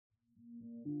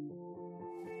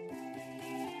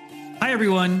Hi,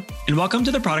 everyone, and welcome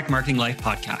to the Product Marketing Life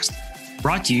podcast,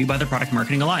 brought to you by the Product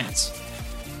Marketing Alliance.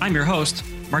 I'm your host,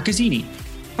 Mark Gazzini,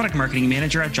 Product Marketing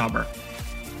Manager at Jobber.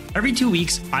 Every 2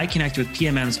 weeks, I connect with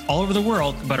PMMs all over the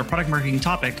world about a product marketing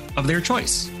topic of their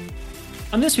choice.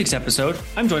 On this week's episode,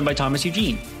 I'm joined by Thomas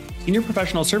Eugene, Senior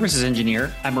Professional Services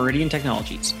Engineer at Merydyan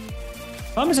Technologies.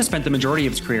 Thomas has spent the majority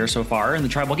of his career so far in the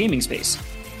tribal gaming space,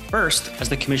 first as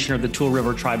the Commissioner of the Tool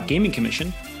River Tribe Gaming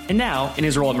Commission, and now in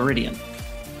his role at Merydyan.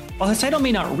 While his title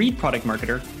may not read product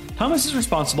marketer, Thomas is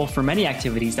responsible for many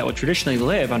activities that would traditionally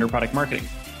live under product marketing.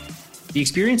 The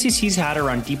experiences he's had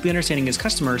around deeply understanding his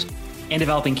customers and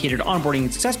developing catered onboarding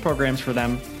and success programs for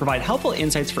them provide helpful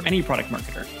insights for any product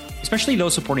marketer, especially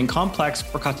those supporting complex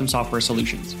or custom software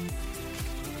solutions.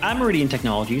 At Merydyan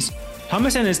Technologies,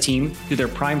 Thomas and his team, through their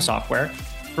Prime software,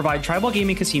 provide tribal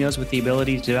gaming casinos with the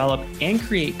ability to develop and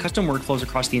create custom workflows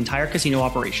across the entire casino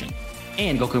operation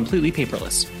and go completely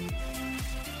paperless.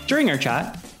 During our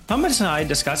chat, Thomas and I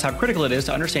discuss how critical it is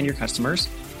to understand your customers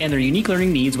and their unique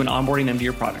learning needs when onboarding them to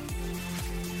your product.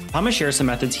 Thomas shares some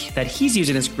methods that he's used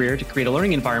in his career to create a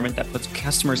learning environment that puts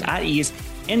customers at ease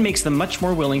and makes them much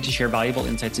more willing to share valuable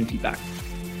insights and feedback.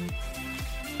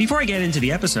 Before I get into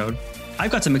the episode,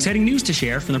 I've got some exciting news to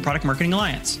share from the Product Marketing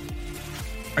Alliance.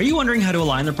 Are you wondering how to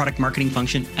align the product marketing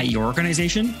function at your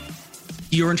organization?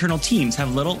 Do your internal teams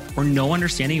have little or no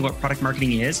understanding of what product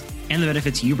marketing is and the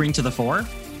benefits you bring to the fore?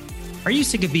 Are you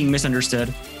sick of being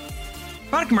misunderstood?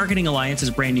 Product Marketing Alliance's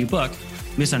brand new book,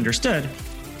 Misunderstood,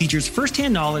 features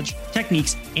firsthand knowledge,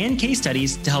 techniques, and case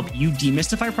studies to help you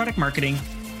demystify product marketing,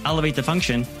 elevate the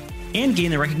function, and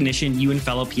gain the recognition you and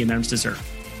fellow PMMs deserve.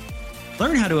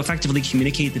 Learn how to effectively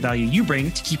communicate the value you bring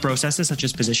to key processes such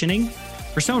as positioning,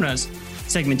 personas,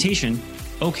 segmentation,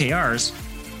 OKRs,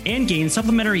 and gain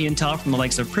supplementary intel from the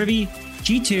likes of Privy,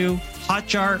 G2,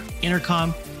 Hotjar,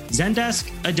 Intercom,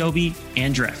 Zendesk, Adobe,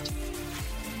 and Drift.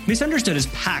 Misunderstood is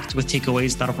packed with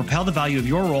takeaways that'll propel the value of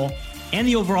your role and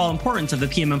the overall importance of the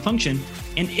PMM function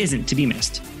and isn't to be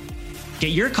missed. Get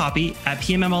your copy at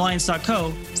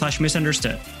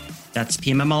pmmalliance.co/misunderstood. That's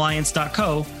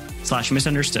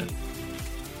pmmalliance.co/misunderstood.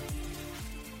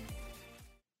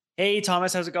 Hey,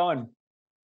 Thomas, how's it going?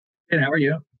 Good, how are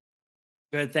you?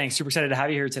 Good, thanks. Super excited to have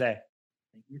you here today.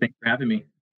 Thanks for having me.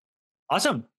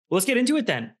 Awesome. Well, let's get into it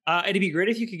then. It'd be great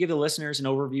if you could give the listeners an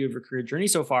overview of your career journey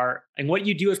so far and what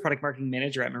you do as product marketing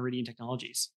manager at Merydyan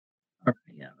Technologies. All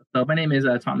right, yeah. So my name is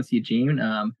Thomas Eugene.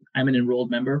 I'm an enrolled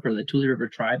member for the Tool River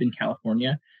Tribe in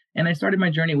California. And I started my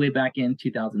journey way back in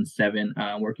 2007,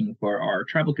 working for our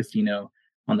tribal casino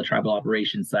on the tribal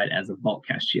operations side as a vault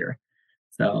cashier.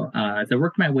 So as I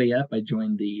worked my way up, I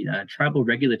joined the tribal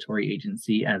regulatory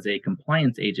agency as a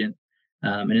compliance agent.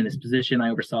 And in this position,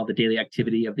 I oversaw the daily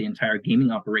activity of the entire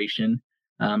gaming operation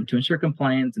to ensure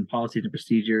compliance and policies and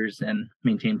procedures and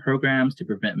maintain programs to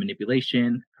prevent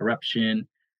manipulation, corruption,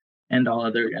 and all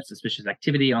other suspicious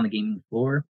activity on the gaming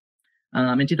floor.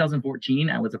 In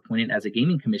 2014, I was appointed as a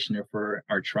gaming commissioner for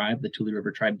our tribe, the Tool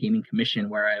River Tribe Gaming Commission,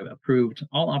 where I approved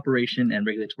all operation and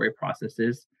regulatory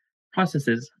processes,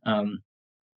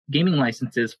 gaming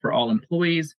licenses for all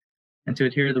employees, and to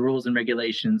adhere to the rules and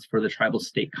regulations for the tribal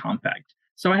state compact.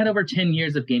 So I had over 10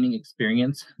 years of gaming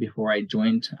experience before I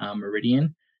joined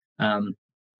Merydyan. 10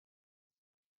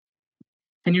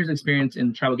 years experience in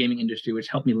the tribal gaming industry, which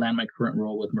helped me land my current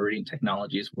role with Merydyan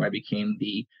Technologies, where I became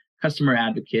the customer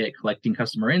advocate, collecting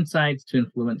customer insights to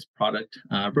influence product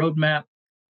roadmap.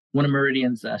 One of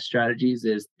Merydyan's strategies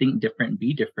is think different,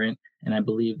 be different. And I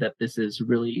believe that this is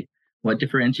really what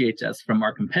differentiates us from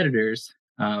our competitors.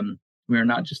 We are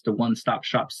not just a one-stop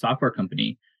shop software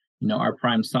company. You know, our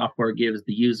Prime software gives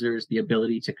the users the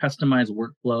ability to customize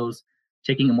workflows,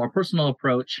 taking a more personal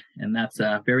approach, and that's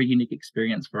a very unique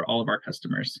experience for all of our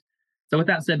customers. So with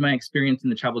that said, my experience in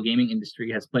the tribal gaming industry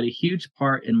has played a huge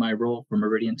part in my role for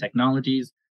Merydyan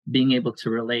Technologies. Being able to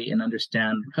relate and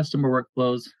understand customer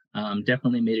workflows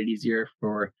definitely made it easier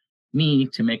for me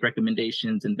to make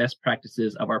recommendations and best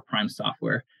practices of our Prime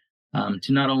software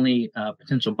to not only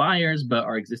potential buyers, but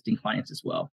our existing clients as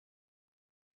well.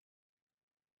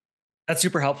 That's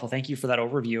super helpful. Thank you for that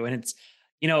overview. And it's,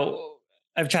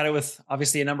 I've chatted with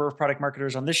obviously a number of product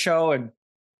marketers on this show and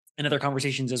other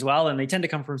conversations as well. And they tend to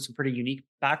come from some pretty unique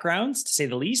backgrounds, to say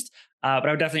the least. But I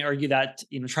would definitely argue that,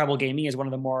 tribal gaming is one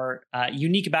of the more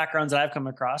unique backgrounds that I've come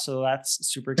across. So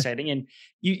that's super exciting. And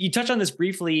you touched on this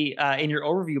briefly in your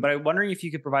overview, but I'm wondering if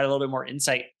you could provide a little bit more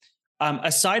insight.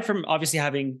 Aside from obviously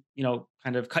having,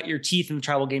 kind of cut your teeth in the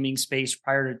tribal gaming space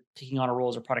prior to taking on a role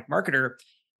as a product marketer,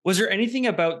 was there anything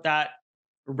about that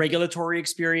regulatory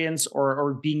experience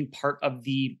or being part of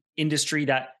the industry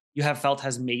that you have felt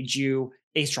has made you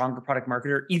a stronger product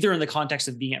marketer, either in the context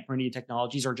of being at Merydyan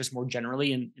Technologies or just more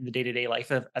generally in the day-to-day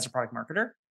life as a product marketer?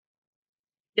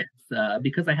 Yes,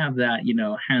 because I have that,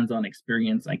 hands-on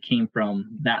experience. I came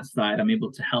from that side. I'm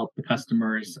able to help the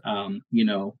customers,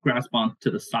 grasp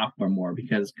onto the software more.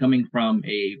 Because coming from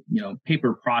a,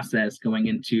 paper process going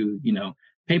into,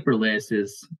 paperless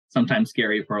is sometimes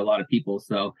scary for a lot of people.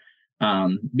 So,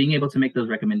 being able to make those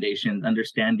recommendations,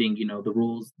 understanding, the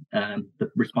rules,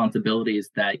 the responsibilities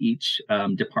that each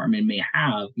department may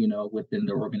have, within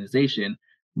their organization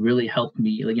really helped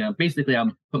me, basically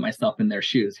I'm put myself in their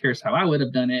shoes. Here's how I would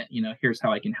have done it, here's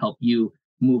how I can help you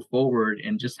move forward.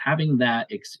 And just having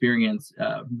that experience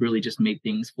really just made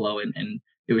things flow, and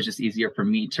it was just easier for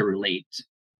me to relate.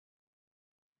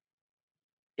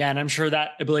 Yeah, and I'm sure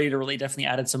that ability to relate definitely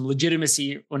added some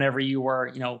legitimacy whenever you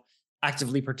were,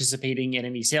 actively participating in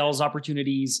any sales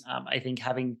opportunities. I think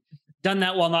having done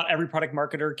that, while not every product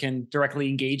marketer can directly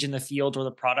engage in the field or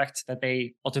the product that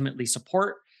they ultimately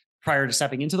support prior to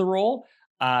stepping into the role,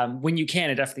 when you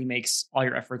can, it definitely makes all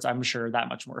your efforts, I'm sure, that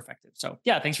much more effective. So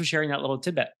yeah, thanks for sharing that little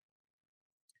tidbit.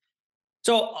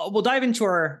 So we'll dive into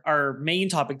our main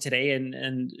topic today,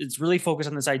 and it's really focused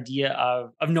on this idea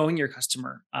of knowing your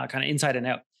customer kind of inside and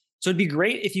out. So it'd be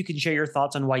great if you can share your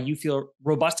thoughts on why you feel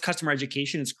robust customer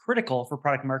education is critical for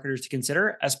product marketers to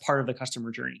consider as part of the customer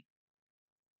journey.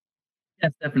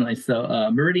 Yes, definitely.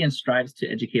 So, Meridian strives to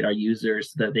educate our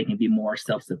users so that they can be more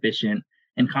self-sufficient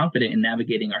and confident in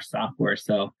navigating our software.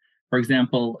 So, for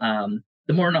example,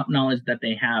 the more knowledge that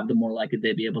they have, the more likely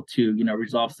they'll be able to,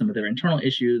 resolve some of their internal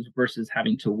issues versus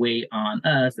having to wait on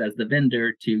us as the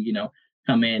vendor to,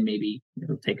 come in. Maybe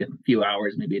it'll take a few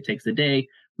hours, maybe it takes a day.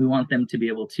 We want them to be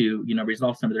able to,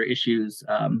 resolve some of their issues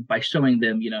by showing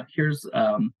them, here's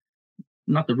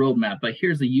not the roadmap, but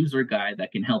here's a user guide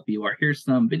that can help you, or here's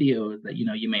some videos that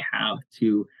you may have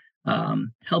to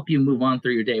help you move on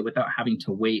through your day without having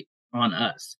to wait on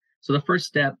us. So the first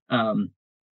step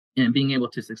in being able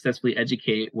to successfully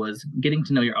educate was getting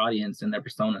to know your audience and their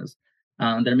personas.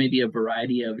 There may be a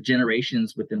variety of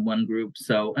generations within one group,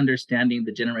 so understanding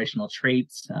the generational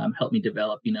traits helped me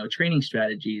develop, training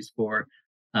strategies for,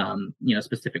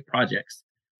 specific projects.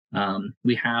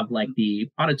 We have like the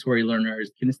auditory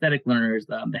learners, kinesthetic learners,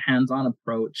 the hands-on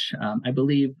approach. I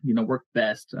believe worked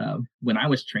best when I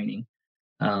was training.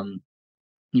 Um,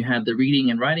 you had the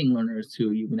reading and writing learners who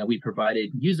we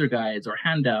provided user guides or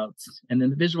handouts, and then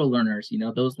the visual learners.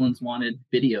 Those ones wanted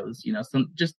videos.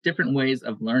 Some just different ways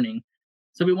of learning.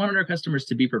 So we wanted our customers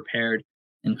to be prepared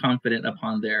and confident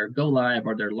upon their go live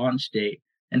or their launch date,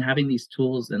 and having these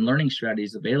tools and learning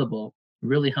strategies available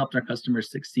really helped our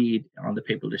customers succeed on the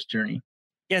paperless journey.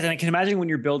 Yes, and I can imagine when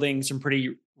you're building some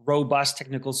pretty robust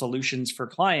technical solutions for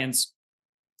clients,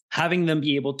 having them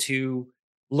be able to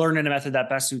learn in a method that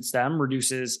best suits them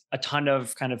reduces a ton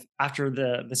of kind of, after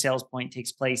the sales point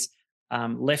takes place,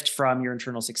 lift from your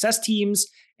internal success teams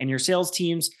and your sales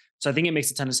teams. So I think it makes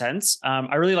a ton of sense.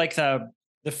 I really like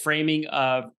the framing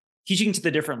of teaching to the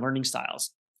different learning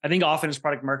styles. I think often as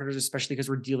product marketers, especially because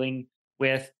we're dealing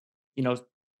with,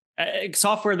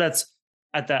 software that's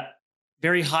at the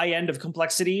very high end of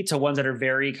complexity to ones that are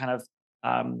very kind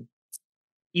of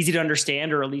easy to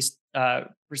understand, or at least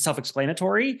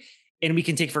self-explanatory. And we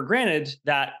can take for granted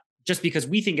that just because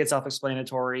we think it's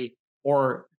self-explanatory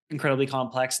or incredibly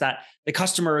complex, that the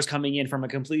customer is coming in from a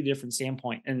completely different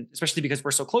standpoint. And especially because we're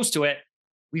so close to it,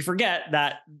 we forget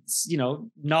that,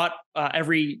 not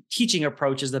every teaching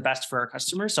approach is the best for our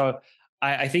customers. So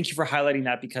I thank you for highlighting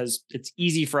that, because it's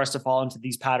easy for us to fall into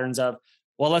these patterns of,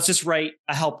 well, let's just write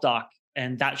a help doc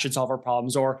and that should solve our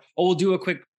problems, or, oh, we'll do a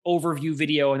quick overview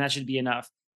video and that should be enough.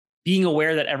 Being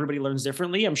aware that everybody learns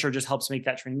differently, I'm sure just helps make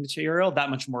that training material that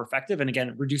much more effective. And again,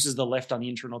 it reduces the lift on the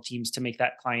internal teams to make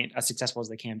that client as successful as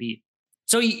they can be.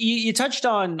 So you touched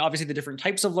on obviously the different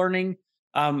types of learning,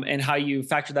 and how you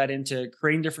factor that into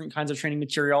creating different kinds of training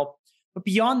material. But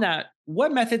beyond that,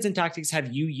 what methods and tactics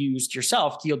have you used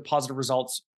yourself to yield positive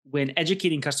results when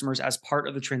educating customers as part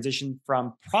of the transition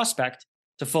from prospect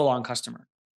to full-on customer?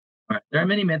 All right. There are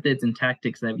many methods and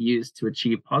tactics I've used to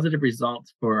achieve positive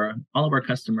results for all of our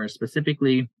customers.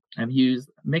 Specifically, I've used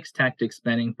mixed tactics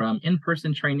spanning from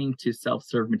in-person training to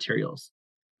self-serve materials.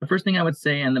 The first thing I would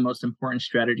say, and the most important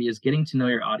strategy, is getting to know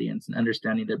your audience and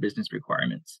understanding their business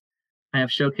requirements. I have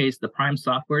showcased the Prime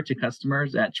software to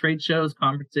customers at trade shows,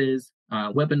 conferences,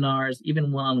 webinars,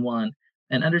 even one-on-one,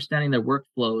 and understanding their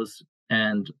workflows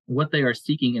and what they are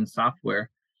seeking in software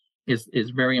is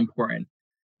very important.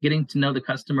 Getting to know the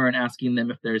customer and asking them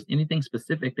if there's anything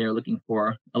specific they're looking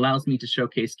for allows me to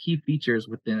showcase key features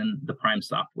within the Prime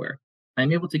software.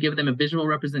 I'm able to give them a visual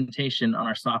representation on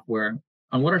our software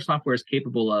on what our software is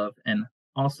capable of, and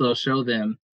also show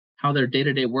them how their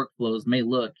day-to-day workflows may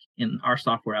look in our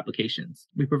software applications.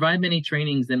 We provide many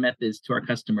trainings and methods to our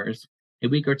customers a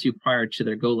week or two prior to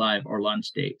their go live or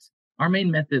launch dates. Our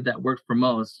main method that worked for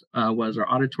most was our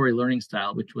auditory learning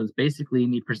style, which was basically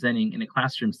me presenting in a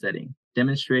classroom setting,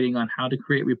 demonstrating on how to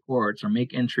create reports or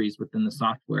make entries within the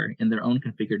software in their own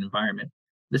configured environment.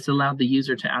 This allowed the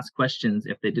user to ask questions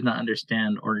if they did not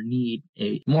understand or need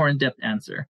a more in-depth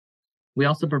answer. We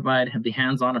also provide the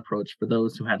hands-on approach for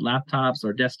those who had laptops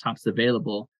or desktops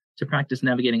available to practice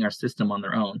navigating our system on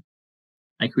their own.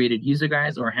 I created user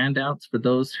guides or handouts for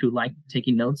those who liked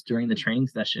taking notes during the training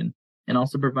session, and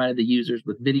also provided the users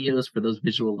with videos for those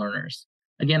visual learners.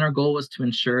 Again, our goal was to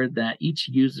ensure that each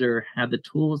user had the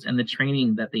tools and the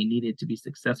training that they needed to be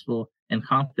successful and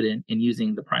confident in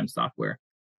using the Prime software.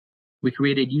 We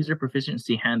created user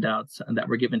proficiency handouts that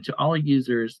were given to all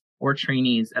users or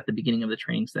trainees at the beginning of the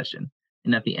training session.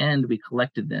 And at the end, we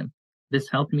collected them. This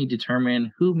helped me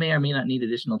determine who may or may not need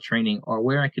additional training or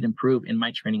where I could improve in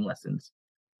my training lessons.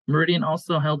 Merydyan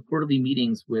also held quarterly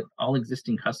meetings with all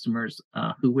existing customers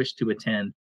who wished to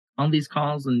attend. On these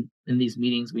calls and in these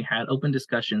meetings, we had open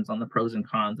discussions on the pros and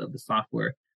cons of the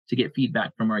software to get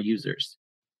feedback from our users.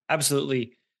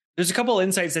 Absolutely. There's a couple of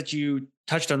insights that you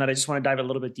touched on that I just want to dive a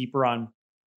little bit deeper on.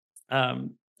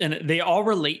 And they all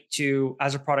relate to,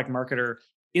 as a product marketer,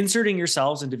 inserting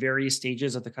yourselves into various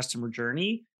stages of the customer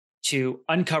journey to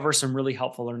uncover some really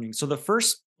helpful learning. So the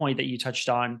first point that you touched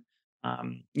on,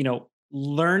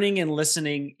 learning and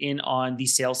listening in on the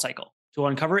sales cycle to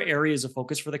uncover areas of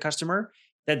focus for the customer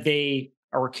that they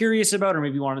are curious about or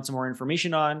maybe wanted some more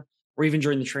information on, or even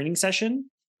during the training session,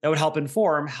 that would help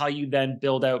inform how you then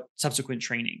build out subsequent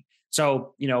training.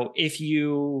 So, if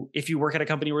you work at a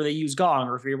company where they use Gong,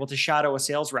 or if you're able to shadow a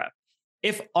sales rep,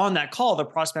 if on that call, the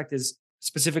prospect is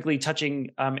specifically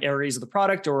touching areas of the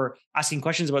product or asking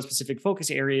questions about specific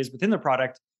focus areas within the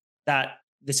product that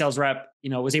the sales rep,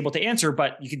 was able to answer,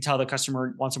 but you can tell the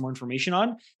customer wants some more information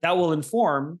on, that will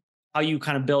inform how you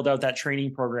kind of build out that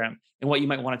training program and what you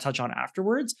might want to touch on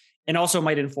afterwards. And also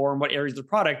might inform what areas of the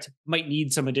product might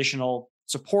need some additional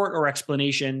support or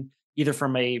explanation, either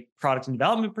from a product and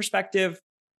development perspective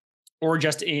or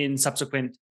just in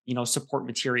subsequent, support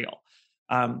material.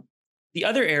 The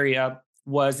other area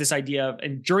was this idea of,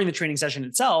 and during the training session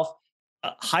itself,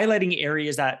 highlighting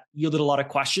areas that yielded a lot of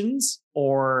questions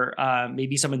or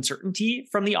maybe some uncertainty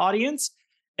from the audience.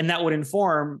 And that would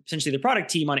inform potentially the product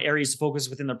team on areas to focus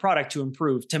within the product to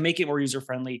improve, to make it more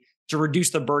user-friendly, to reduce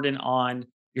the burden on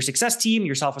your success team,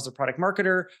 yourself as a product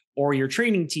marketer, or your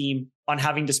training team on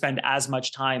having to spend as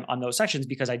much time on those sessions,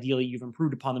 because ideally you've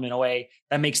improved upon them in a way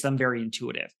that makes them very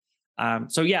intuitive. A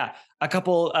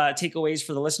couple takeaways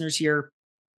for the listeners here.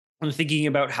 I'm thinking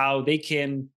about how they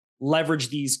can leverage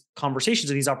these conversations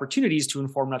and these opportunities to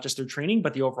inform not just their training,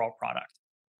 but the overall product.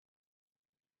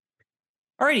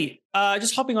 Alrighty,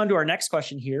 just hopping on to our next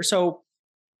question here. So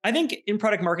I think in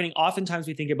product marketing, oftentimes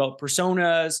we think about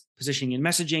personas, positioning and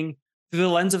messaging through the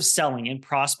lens of selling and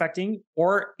prospecting,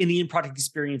 or in the in-product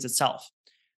experience itself.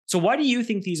 So why do you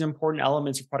think these important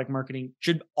elements of product marketing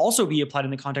should also be applied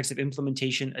in the context of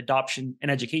implementation, adoption, and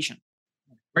education?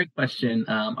 Great question.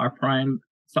 Our Prime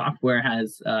software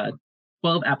has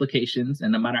 12 applications,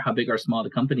 and no matter how big or small the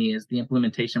company is, the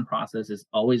implementation process is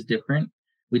always different.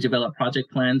 We develop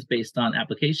project plans based on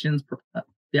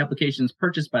the applications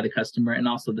purchased by the customer, and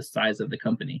also the size of the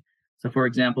company. So for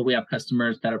example, we have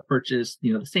customers that have purchased,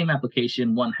 the same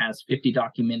application. One has 50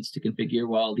 documents to configure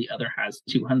while the other has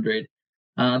 200.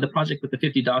 The project with the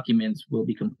 50 documents will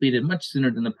be completed much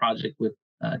sooner than the project with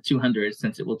 200,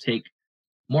 since it will take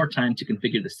more time to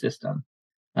configure the system.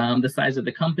 The size of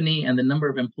the company and the number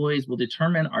of employees will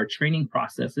determine our training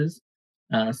processes.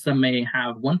 Some may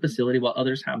have one facility while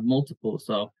others have multiple.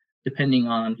 So depending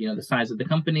on, the size of the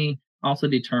company also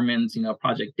determines,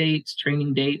 project dates,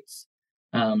 training dates.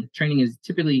 Training is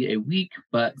typically a week,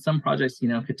 but some projects,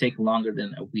 could take longer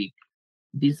than a week.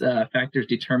 These factors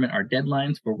determine our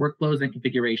deadlines for workflows and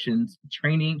configurations,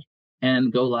 training,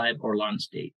 and go live or launch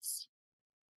dates.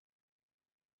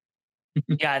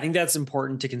 Yeah, I think that's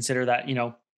important to consider that,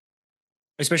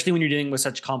 especially when you're dealing with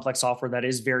such complex software that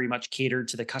is very much catered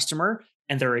to the customer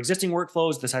and their existing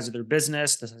workflows, the size of their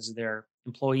business, the size of their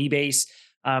employee base,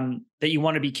 that you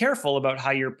want to be careful about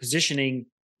how you're positioning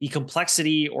the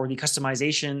complexity or the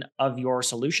customization of your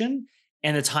solution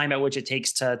and the time at which it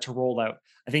takes to roll out.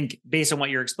 I think based on what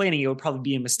you're explaining, it would probably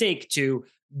be a mistake to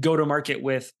go to market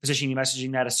with positioning and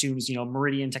messaging that assumes,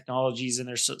 Merydyan Technologies and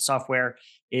their software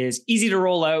is easy to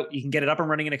roll out. You can get it up and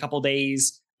running in a couple of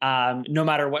days. no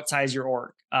matter what size your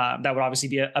org. That would obviously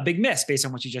be a big miss based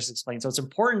on what you just explained. So it's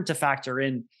important to factor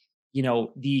in,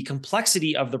 the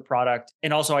complexity of the product,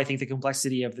 and also I think the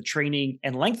complexity of the training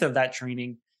and length of that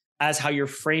training as how you're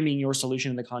framing your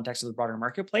solution in the context of the broader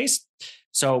marketplace.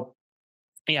 So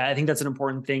yeah, I think that's an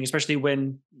important thing, especially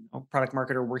when product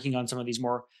marketer working on some of these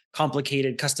more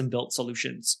complicated custom built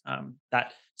solutions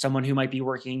that someone who might be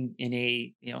working in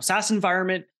a SaaS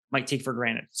environment might take for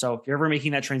granted. So if you're ever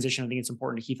making that transition, I think it's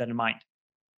important to keep that in mind.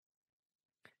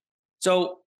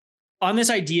 So on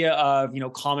this idea of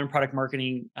common product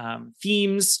marketing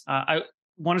themes, I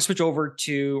want to switch over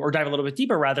to, or dive a little bit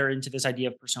deeper rather, into this idea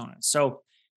of personas. So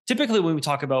typically when we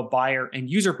talk about buyer and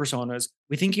user personas,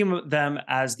 we think of them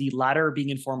as the latter being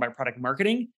informed by product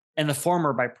marketing and the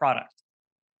former by product.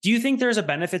 Do you think there's a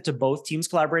benefit to both teams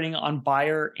collaborating on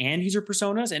buyer and user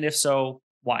personas? And if so,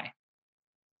 why?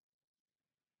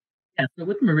 Yeah, so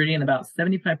with Merydyan, about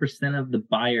 75% of the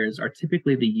buyers are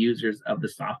typically the users of the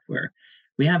software.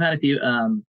 We have had a few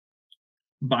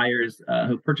buyers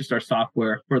who purchased our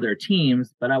software for their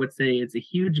teams, but I would say it's a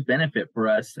huge benefit for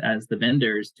us as the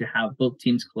vendors to have both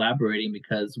teams collaborating,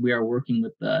 because we are working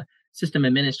with the system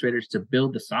administrators to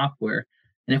build the software.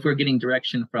 And if we're getting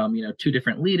direction from two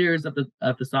different leaders of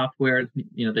the software,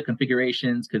 the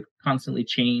configurations could constantly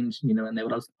change, and they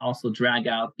would also drag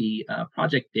out the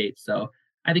project dates. So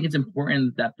I think it's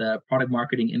important that the product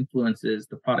marketing influences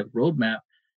the product roadmap,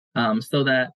 so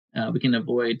that we can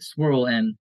avoid swirl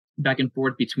and back and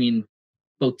forth between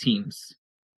both teams.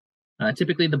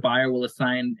 Typically, the buyer will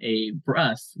assign the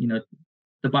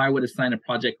buyer would assign a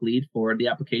project lead for the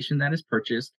application that is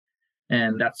purchased,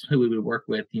 and that's who we would work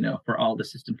with, for all the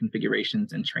system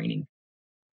configurations and training.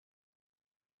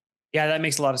 Yeah, that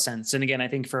makes a lot of sense. And again, I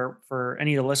think for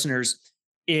any of the listeners,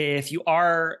 if you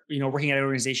are working at an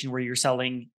organization where you're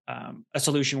selling a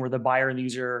solution where the buyer and the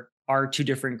user are two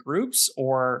different groups,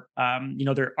 or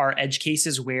there are edge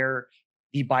cases where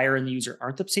the buyer and the user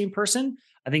aren't the same person,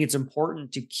 I think it's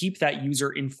important to keep that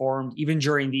user informed even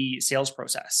during the sales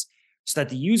process, so that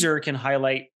the user can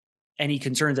highlight any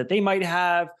concerns that they might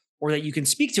have, or that you can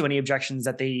speak to any objections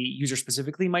that the user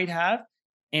specifically might have.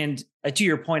 And to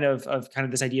your point of kind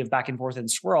of this idea of back and forth and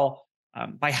swirl,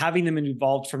 by having them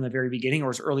involved from the very beginning or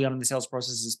as early on in the sales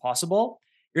process as possible,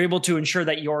 you're able to ensure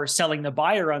that you're selling the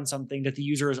buyer on something that the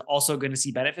user is also going to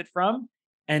see benefit from.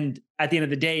 And at the end of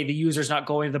the day, the user is not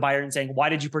going to the buyer and saying, why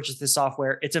did you purchase this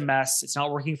software? It's a mess. It's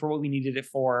not working for what we needed it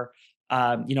for.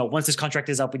 Once this contract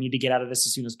is up, we need to get out of this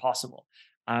as soon as possible.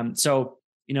 So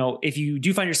if you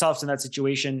do find yourselves in that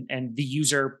situation and the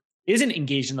user isn't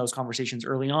engaged in those conversations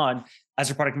early on, as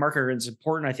a product marketer, it's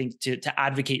important, I think, to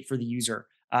advocate for the user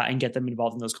and get them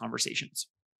involved in those conversations.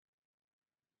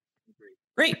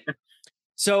 Great.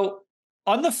 So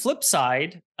on the flip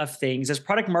side of things, as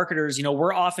product marketers,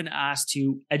 we're often asked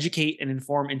to educate and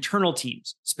inform internal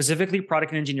teams, specifically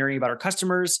product and engineering, about our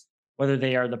customers, whether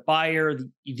they are the buyer,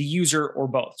 the user, or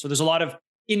both. So there's a lot of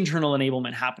internal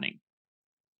enablement happening.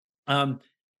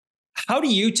 How do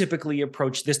you typically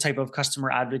approach this type of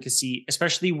customer advocacy,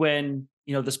 especially when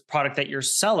this product that you're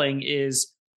selling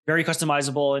is very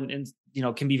customizable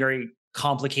and can be very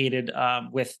complicated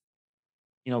with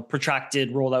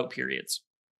protracted rollout periods?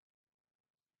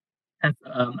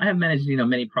 I have managed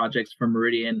many projects for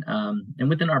Merydyan, and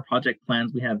within our project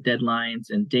plans we have deadlines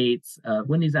and dates of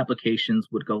when these applications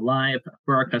would go live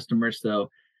for our customers. So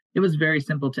it was very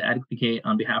simple to advocate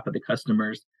on behalf of the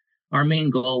customers. Our main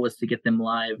goal was to get them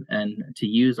live and to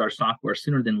use our software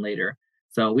sooner than later.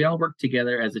 So we all work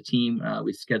together as a team.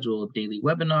 We schedule daily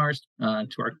webinars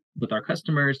with our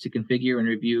customers to configure and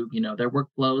review their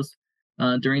workflows.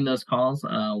 During those calls,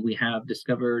 if we have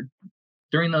discovered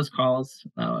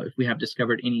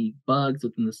any bugs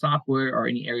within the software or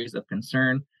any areas of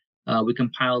concern, we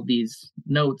compile these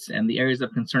notes and the areas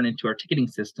of concern into our ticketing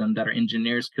system that our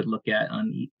engineers could look at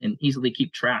and easily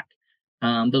keep track.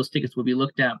 Those tickets will be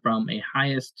looked at from a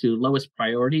highest to lowest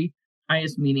priority.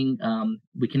 Highest meaning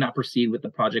we cannot proceed with the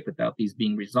project without these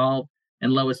being resolved,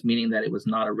 and lowest meaning that it was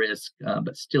not a risk,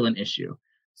 but still an issue.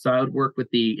 So I would work with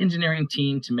the engineering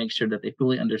team to make sure that they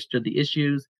fully understood the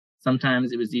issues.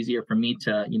 Sometimes it was easier for me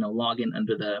to log in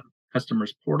under the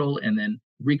customer's portal and then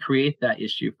recreate that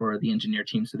issue for the engineer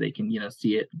team so they can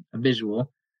see it a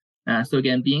visual. So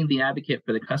again, being the advocate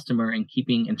for the customer and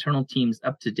keeping internal teams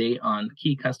up to date on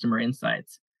key customer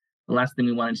insights. The last thing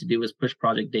we wanted to do was push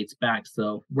project dates back.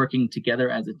 So working together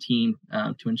as a team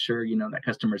to ensure that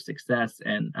customer success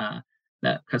and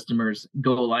that customer's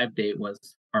go live date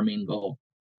was our main goal.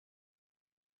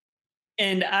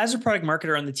 And as a product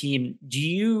marketer on the team, do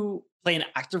you play an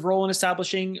active role in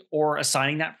establishing or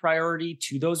assigning that priority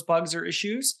to those bugs or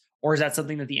issues? or is that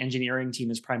something that the engineering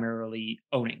team is primarily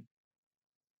owning?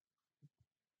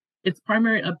 It's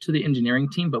primarily up to the engineering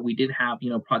team, but we did have,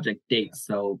 project dates.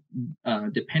 So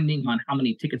depending on how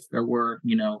many tickets there were,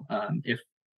 if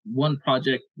one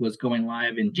project was going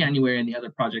live in January and the other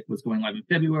project was going live in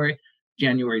February,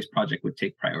 January's project would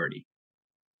take priority.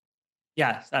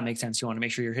 Yeah, that makes sense. You want to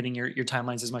make sure you're hitting your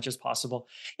timelines as much as possible.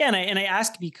 Yeah, and I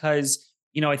ask because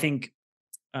I think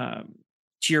to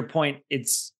your point,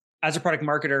 it's as a product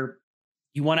marketer,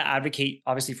 you want to advocate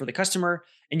obviously for the customer,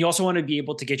 and you also want to be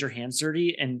able to get your hands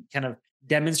dirty and kind of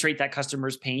demonstrate that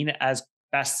customer's pain as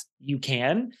best you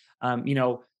can.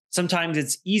 Sometimes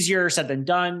it's easier said than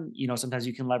done. Sometimes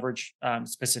you can leverage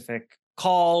specific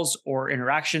calls or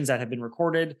interactions that have been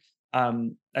recorded,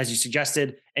 as you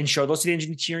suggested, and show those to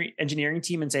the engineering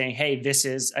team and saying, hey, this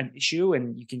is an issue,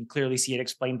 and you can clearly see it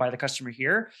explained by the customer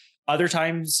here. Other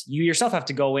times you yourself have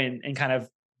to go in and kind of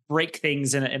break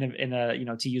things in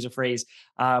a to use a phrase,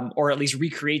 or at least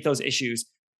recreate those issues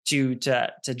to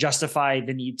justify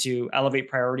the need to elevate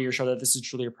priority or show that this is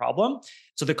truly a problem.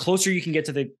 So the closer you can get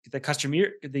to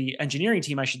the engineering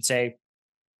team, I should say,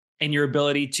 and your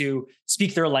ability to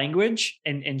speak their language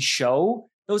and show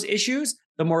those issues,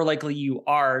 the more likely you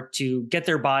are to get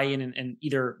their buy-in and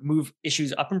either move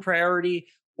issues up in priority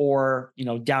or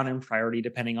down in priority,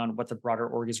 depending on what the broader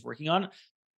org is working on.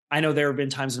 I know there have been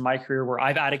times in my career where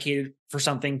I've advocated for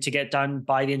something to get done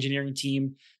by the engineering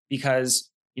team because,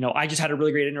 I just had a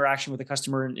really great interaction with the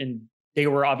customer and they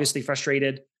were obviously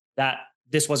frustrated that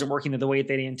this wasn't working the way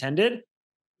they intended.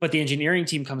 But the engineering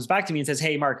team comes back to me and says,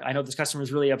 hey, Mark, I know this customer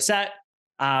is really upset.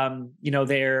 They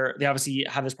obviously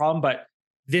have this problem, but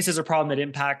this is a problem that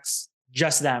impacts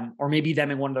just them or maybe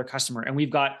them and one other customer. And we've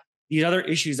got these other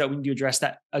issues that we need to address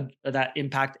that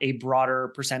impact a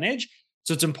broader percentage.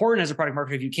 So it's important as a product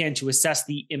marketer, if you can, to assess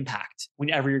the impact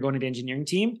whenever you're going to the engineering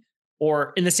team,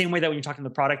 or in the same way that when you're talking to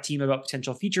the product team about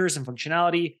potential features and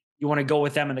functionality, you want to go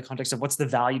with them in the context of what's the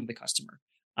value to the customer.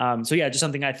 So yeah, just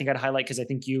something I think I'd highlight because I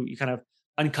think you kind of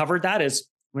uncovered that is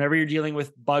whenever you're dealing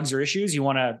with bugs or issues, you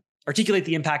want to articulate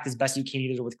the impact as best you can,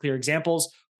 either with clear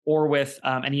examples or with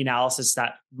any analysis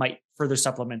that might further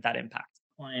supplement that impact.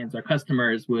 Clients or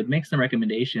customers would make some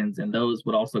recommendations, and those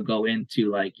would also go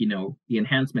into the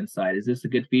enhancement side. Is this a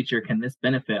good feature? Can this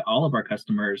benefit all of our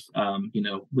customers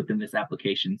within this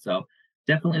application? So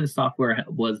definitely the software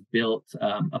was built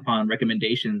upon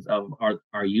recommendations of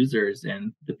our users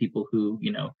and the people who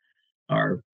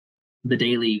are the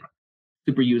daily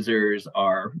super users,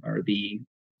 are the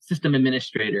system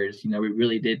administrators. We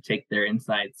really did take their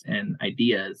insights and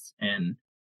ideas and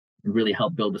really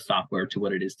help build the software to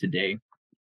what it is today.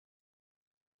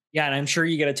 Yeah, and I'm sure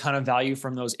you get a ton of value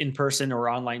from those in-person or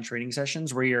online training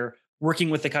sessions where you're working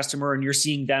with the customer and you're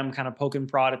seeing them kind of poke and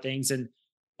prod at things and,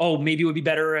 oh, maybe it would be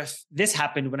better if this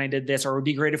happened when I did this, or it would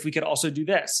be great if we could also do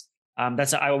this.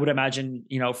 That's, I would imagine,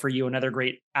 for you, another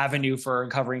great avenue for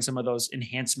uncovering some of those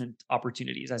enhancement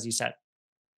opportunities, as you said.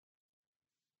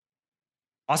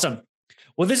 Awesome.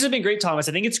 Well, this has been great, Thomas.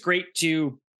 I think it's great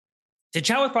to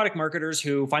chat with product marketers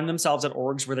who find themselves at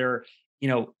orgs where they're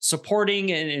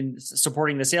supporting and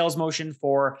supporting the sales motion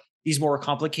for these more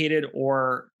complicated,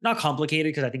 or not complicated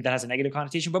because I think that has a negative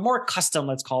connotation, but more custom,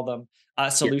 let's call them,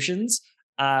 solutions.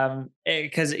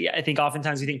 Because I think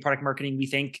oftentimes we think product marketing, we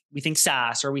think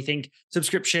SaaS, or we think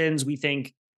subscriptions, we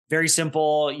think very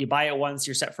simple, you buy it once,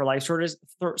 you're set for life sort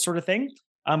of thing.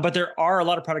 But there are a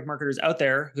lot of product marketers out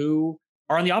there who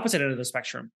are on the opposite end of the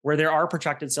spectrum, where there are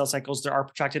protracted sales cycles, there are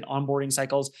protracted onboarding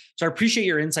cycles. So I appreciate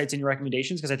your insights and your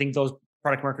recommendations, because I think those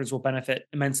product marketers will benefit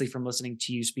immensely from listening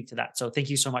to you speak to that. So thank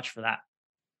you so much for that.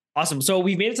 Awesome. So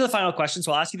we've made it to the final question.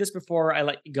 So I'll ask you this before I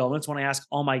let you go. And it's one I ask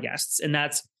all my guests. And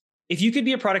that's, if you could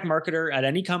be a product marketer at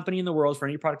any company in the world for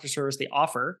any product or service they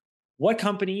offer, what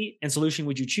company and solution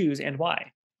would you choose and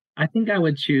why? I think I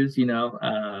would choose,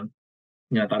 I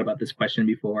thought about this question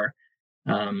before.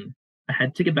 I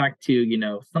had to get back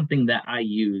to, something that I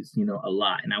use, a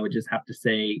lot. And I would just have to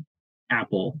say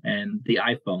Apple and the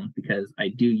iPhone, because I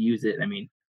do use it. I mean,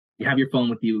 you have your phone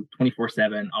with you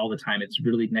 24/7 all the time. It's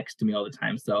really next to me all the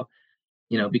time. So,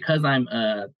 because I'm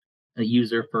a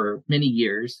user for many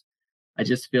years, I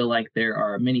just feel like there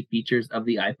are many features of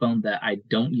the iPhone that I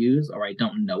don't use or I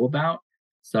don't know about.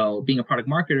 So being a product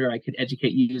marketer, I could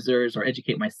educate users or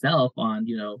educate myself on,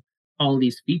 all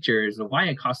these features of why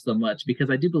it costs so much,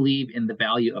 because I do believe in the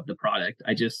value of the product.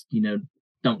 I just,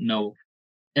 don't know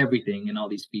everything and all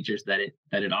these features that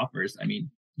it offers. I mean,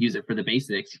 use it for the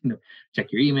basics,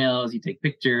 check your emails, you take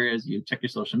pictures, you check your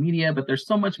social media, but there's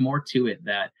so much more to it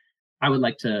that I would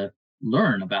like to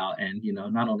learn about and,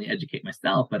 not only educate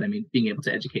myself, but I mean, being able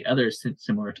to educate others,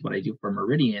 similar to what I do for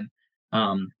Merydyan.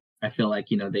 I feel like,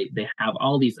 they have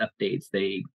all these updates.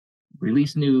 They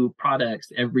release new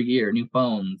products every year, new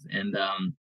phones, and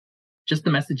just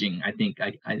the messaging. I think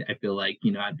I feel like,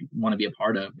 I'd want to be a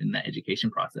part of in that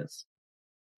education process.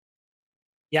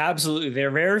 Yeah, absolutely. There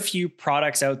are very few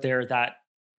products out there that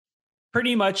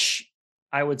pretty much,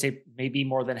 I would say maybe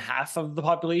more than half of the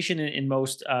population in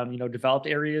most, developed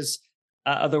areas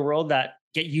of the world that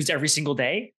get used every single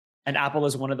day. And Apple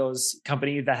is one of those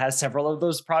companies that has several of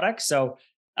those products. So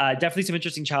definitely some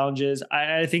interesting challenges.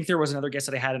 I think there was another guest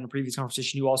that I had in a previous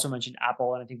conversation who also mentioned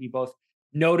Apple. And I think we both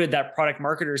noted that product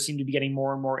marketers seem to be getting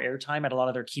more and more airtime at a lot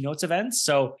of their keynotes events.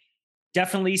 So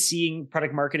definitely seeing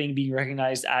product marketing being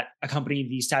recognized at a company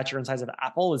the stature and size of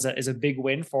Apple is a big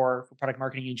win for product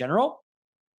marketing in general.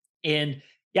 And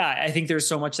yeah, I think there's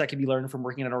so much that can be learned from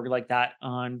working at an org like that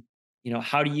on,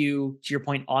 how do you, to your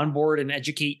point, onboard and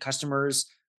educate customers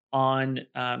on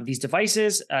these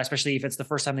devices, especially if it's the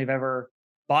first time they've ever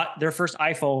bought their first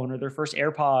iPhone or their first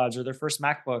AirPods or their first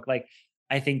MacBook. Like,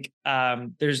 I think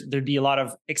there'd be a lot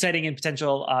of exciting and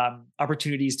potential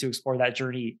opportunities to explore that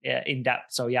journey in depth.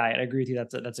 So yeah, I agree with you.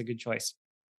 That's a good choice.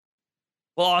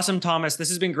 Well, awesome, Thomas. This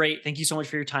has been great. Thank you so much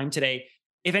for your time today.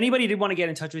 If anybody did want to get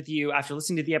in touch with you after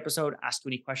listening to the episode, ask you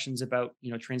any questions about,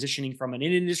 transitioning from an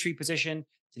in-industry position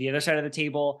to the other side of the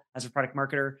table as a product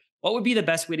marketer, what would be the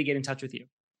best way to get in touch with you?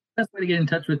 Best way to get in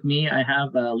touch with me, I have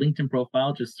a LinkedIn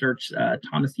profile. Just search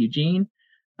Thomas Eugene.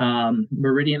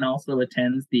 Merydyan also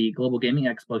attends the Global Gaming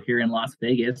Expo here in Las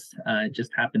Vegas. It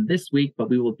just happened this week, but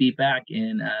we will be back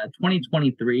in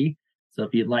 2023. So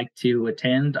if you'd like to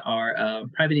attend our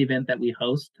private event that we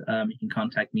host, you can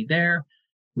contact me there.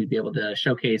 We'd be able to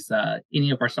showcase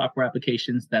any of our software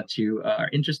applications that you are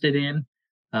interested in.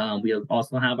 We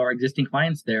also have our existing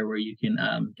clients there where you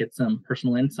can get some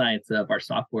personal insights of our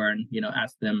software and,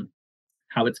 ask them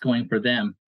how it's going for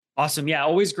them. Awesome. Yeah,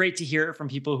 always great to hear from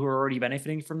people who are already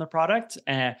benefiting from the product.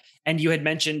 And you had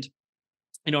mentioned,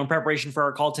 in preparation for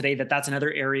our call today, that's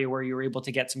another area where you were able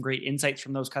to get some great insights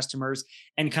from those customers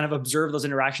and kind of observe those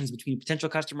interactions between potential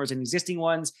customers and existing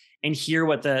ones and hear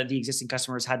what the existing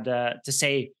customers had to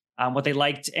say, what they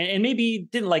liked and maybe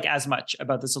didn't like as much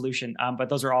about the solution. But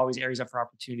those are always areas for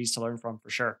opportunities to learn from, for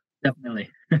sure.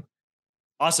 Definitely.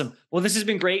 Awesome. Well, this has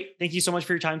been great. Thank you so much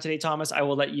for your time today, Thomas. I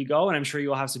will let you go, and I'm sure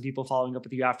you'll have some people following up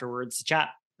with you afterwards to chat.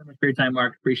 Thank you so much for your time,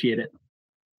 Mark. Appreciate it.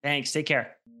 Thanks. Take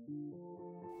care.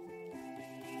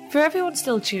 For everyone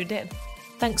still tuned in,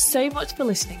 thanks so much for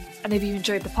listening. And if you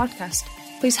enjoyed the podcast,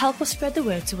 please help us spread the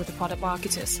word to other product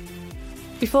marketers.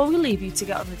 Before we leave you to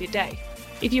get on with your day,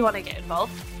 if you want to get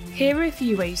involved, here are a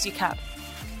few ways you can.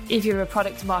 If you're a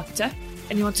product marketer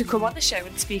and you want to come on the show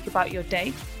and speak about your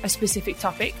day, a specific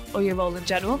topic, or your role in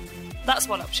general, that's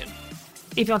one option.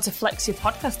 If you want to flex your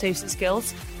podcast hosting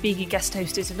skills, being a guest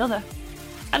host is another.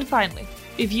 And finally,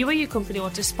 if you or your company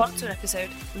want to sponsor an episode,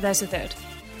 there's a third.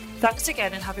 Thanks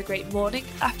again and have a great morning,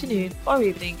 afternoon, or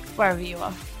evening, wherever you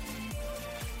are.